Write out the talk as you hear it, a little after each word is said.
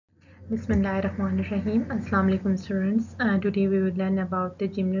Bismillahirrahmanirrahim. Assalamu alaikum students. Today we will learn about the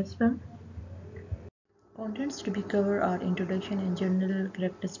gymnosperm. Contents to be covered are introduction and general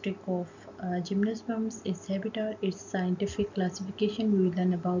characteristic of gymnosperms, its habitat, its scientific classification. We will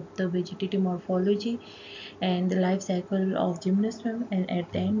learn about the vegetative morphology and the life cycle of gymnosperm, and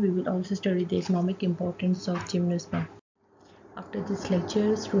at the end we will also study the economic importance of gymnosperm. After this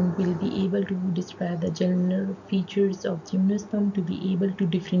lecture, students will be able to describe the general features of gymnosperm, to be able to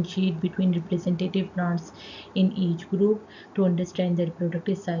differentiate between representative plants in each group, to understand the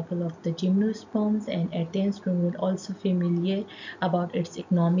reproductive cycle of the gymnosperms, and at the end, students will also familiar about its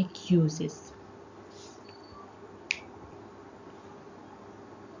economic uses.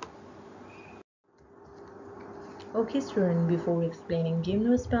 Okay student, before explaining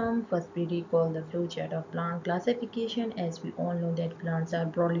gymnosperm, first we recall the flowchart of plant classification. As we all know that plants are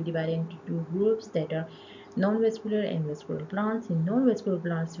broadly divided into two groups, that are non-vascular and vascular plants. In non-vascular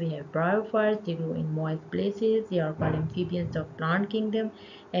plants we have bryophytes. They grow in moist places. They are called amphibians of plant kingdom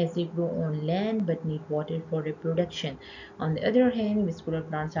as they grow on land but need water for reproduction. On the other hand, vascular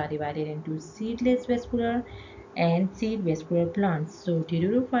plants are divided into seedless vascular and seed vascular plants. So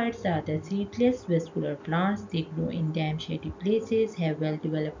pteridophytes are the seedless vascular plants. They grow in damp shady places, have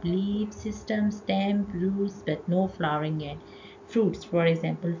well-developed leaf systems, stem, roots, but no flowering and fruits, for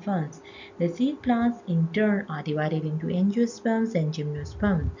example ferns. The seed plants in turn are divided into angiosperms and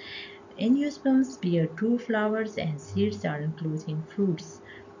gymnosperms. Angiosperms bear two flowers and seeds are enclosed in fruits.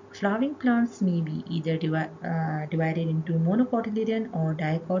 Flowering plants may be either divided into monocotyledon or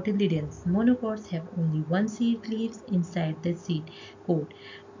dicotyledons. Monocots have only one seed leaves inside the seed coat.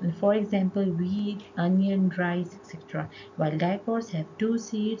 For example, wheat, onion, rice, etc. While dicots have two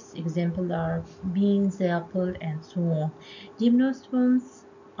seeds. Examples are beans, apple, and so on. Gymnosperms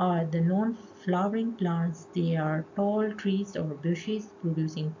are the non-flowering plants. They are tall trees or bushes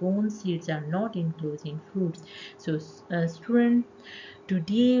producing cones. Seeds are not enclosed in fruits. So, students,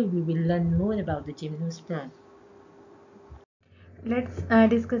 today we will learn more about the gymnosperm. Let's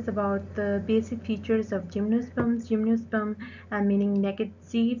discuss about the basic features of gymnosperms. Gymnosperm meaning naked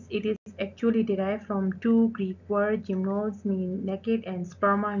seeds. It is actually derived from two Greek words. Gymnos mean naked and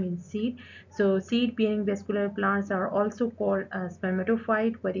sperma means seed. So seed bearing vascular plants are also called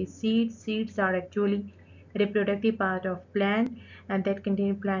spermatophyte. What is seed? Seeds are actually reproductive part of plant and that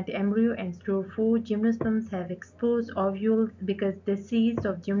contain plant embryo and store food. Gymnosperms have exposed ovules because the seeds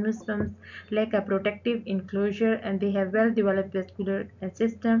of gymnosperms lack a protective enclosure and they have well developed vascular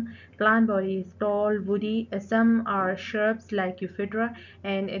system. Plant body is tall, woody. Some are shrubs like Euphorbia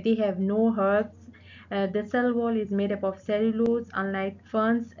and they have no herbs. The cell wall is made up of cellulose. Unlike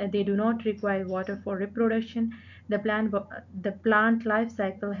ferns, they do not require water for reproduction. The plant life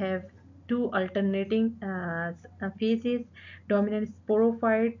cycle have two alternating phases: dominant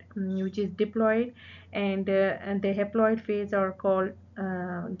sporophyte, which is diploid, and the haploid phase are called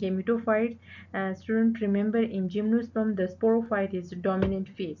gametophytes. Students, remember in gymnosperm the sporophyte is dominant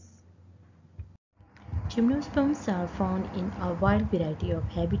phase. Gymnosperms are found in a wide variety of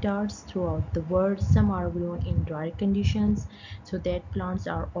habitats throughout the world. Some are grown in dry conditions, so that plants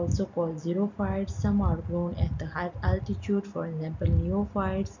are also called xerophytes. Some are grown at the high altitude, for example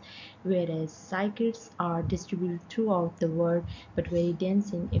neophytes, whereas cycads are distributed throughout the world but very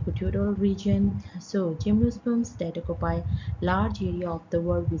dense in equatorial region. So gymnosperms that occupy large area of the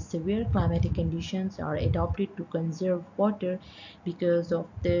world with severe climatic conditions are adopted to conserve water because of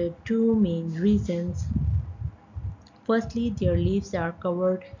the two main reasons. Firstly, their leaves are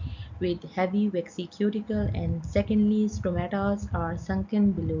covered with heavy waxy cuticle, and secondly, stomata are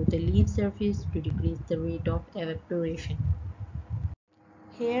sunken below the leaf surface to decrease the rate of evaporation.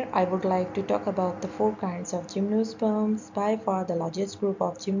 Here I would like to talk about the four kinds of gymnosperms. By far the largest group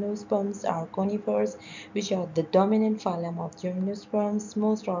of gymnosperms are conifers, which are the dominant phylum of gymnosperms.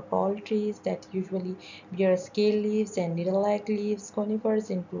 Most are tall trees that usually bear scale leaves and needle-like leaves. Conifers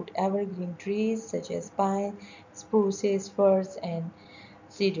include evergreen trees such as pine, spruces, firs, and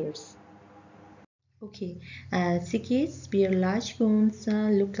cedars. Okay, cicadas bear large cones,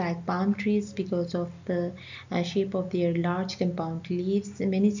 look like palm trees because of the shape of their large compound leaves.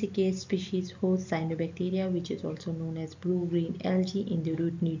 Many cicada species host cyanobacteria, which is also known as blue-green algae, in the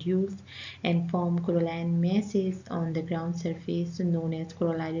root nodules and form coralline masses on the ground surface known as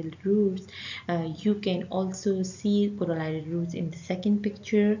coralloidal roots. You can also see coralloidal roots in the second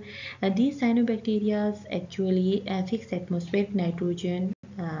picture. These cyanobacteria actually fix atmospheric nitrogen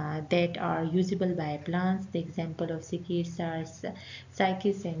that are usable by plants. The example of cicadas are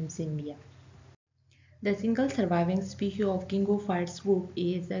cycas and zimbia. The single surviving species of gingophytes group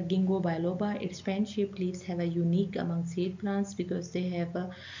is Ginkgo biloba. Its fan-shaped leaves have a unique among seed plants because they have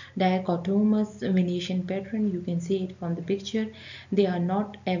a dichotomous venation pattern. You can see it from the picture. They are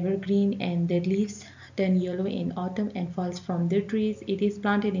not evergreen and their leaves turn yellow in autumn and falls from their trees. It is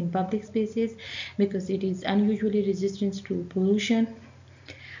planted in public spaces because it is unusually resistant to pollution.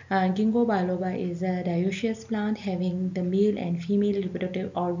 Ginkgo biloba is a dioecious plant having the male and female reproductive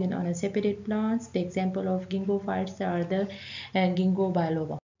organ on a separate plants. The example of gingophytes are the Ginkgo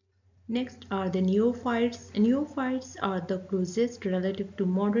biloba. Next are the neophytes. Neophytes are the closest relative to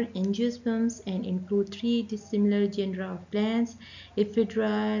modern angiosperms and include three dissimilar genera of plants,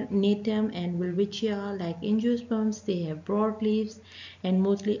 Ephedra, Natum, and Welwitschia. Like angiosperms, they have broad leaves and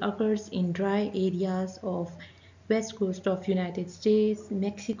mostly occurs in dry areas of west coast of United States,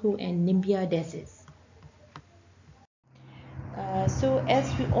 Mexico, and Namibian deserts. So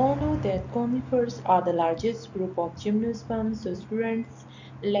as we all know that conifers are the largest group of gymnosperms, so students,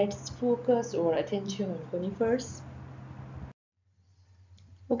 let's focus our attention on conifers.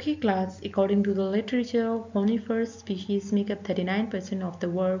 Okay class, according to the literature, conifers species make up 39% of the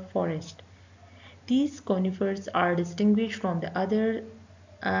world forest. These conifers are distinguished from the other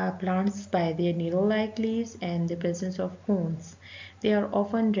plants by their needle-like leaves and the presence of cones. They are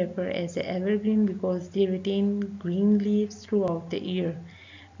often referred as evergreen because they retain green leaves throughout the year,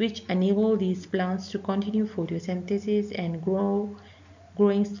 which enable these plants to continue photosynthesis and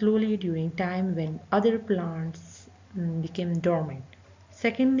growing slowly during time when other plants became dormant.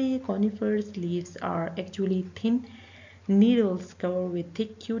 Secondly, conifers leaves are actually thin needles covered with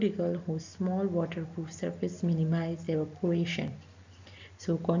thick cuticle whose small waterproof surface minimize evaporation.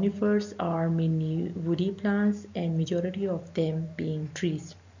 So conifers are mainly woody plants and majority of them being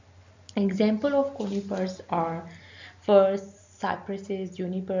trees. Example of conifers are firs, cypresses,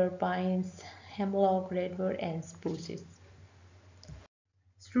 juniper, pines, hemlock, redwood, and spruces.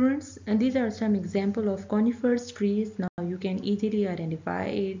 Students, and these are some example of coniferous trees. Now you can easily identify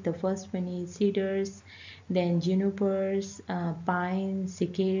it. The first one is cedars, then junipers, pines,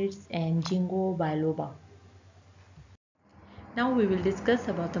 cycads, and Ginkgo biloba. Now we will discuss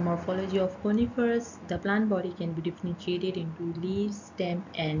about the morphology of conifers. The plant body can be differentiated into leaves, stem,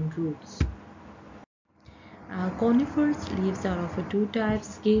 and roots. Conifers leaves are of two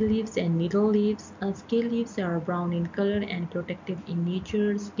types, scale leaves and needle leaves. Scale leaves are brown in color and protective in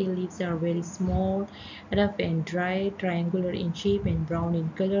nature. Scale leaves are very small, rough and dry, triangular in shape and brown in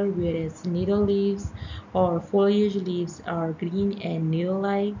color, whereas needle leaves or foliage leaves are green and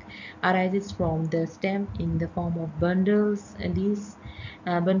needle-like, arises from the stem in the form of bundles. These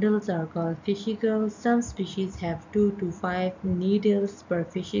bundles are called fascicles. Some species have 2 to 5 needles per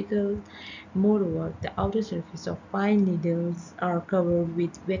fascicle. Moreover, the outer surface of pine needles are covered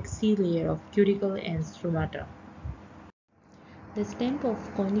with waxy layer of cuticle and stomata. The stem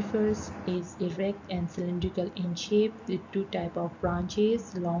of conifers is erect and cylindrical in shape with two types of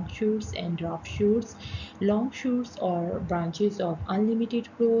branches, long shoots and drop shoots. Long shoots are branches of unlimited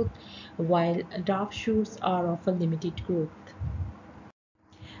growth, while drop shoots are of a limited growth.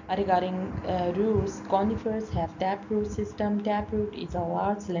 Regarding roots, conifers have taproot system. Taproot is a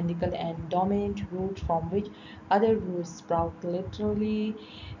large cylindrical and dominant root from which other roots sprout laterally.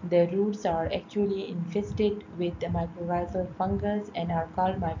 The roots are actually infested with mycorrhizal fungus and are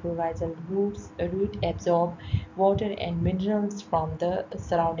called mycorrhizal roots. A root absorb water and minerals from the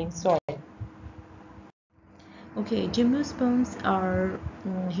surrounding soil. Okay, gymnosperms are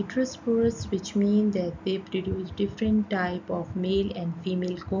heterosporous, which mean that they produce different type of male and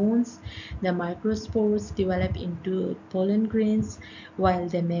female cones. The microspores develop into pollen grains, while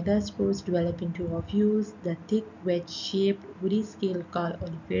the megaspores develop into ovules. The thick wedge-shaped woody scale called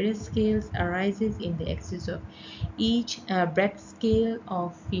oliferous scales arises in the axis of each breadth scale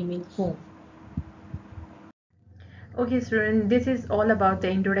of female cone. Okay, student, this is all about the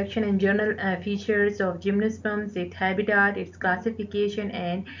introduction and general features of gymnosperms, its habitat, its classification,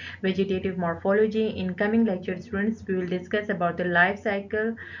 and vegetative morphology. In coming lecture, students, we will discuss about the life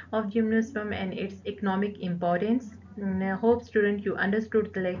cycle of gymnosperm and its economic importance. I hope, student, you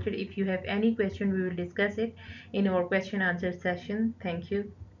understood the lecture. If you have any question, we will discuss it in our question answer session. Thank you.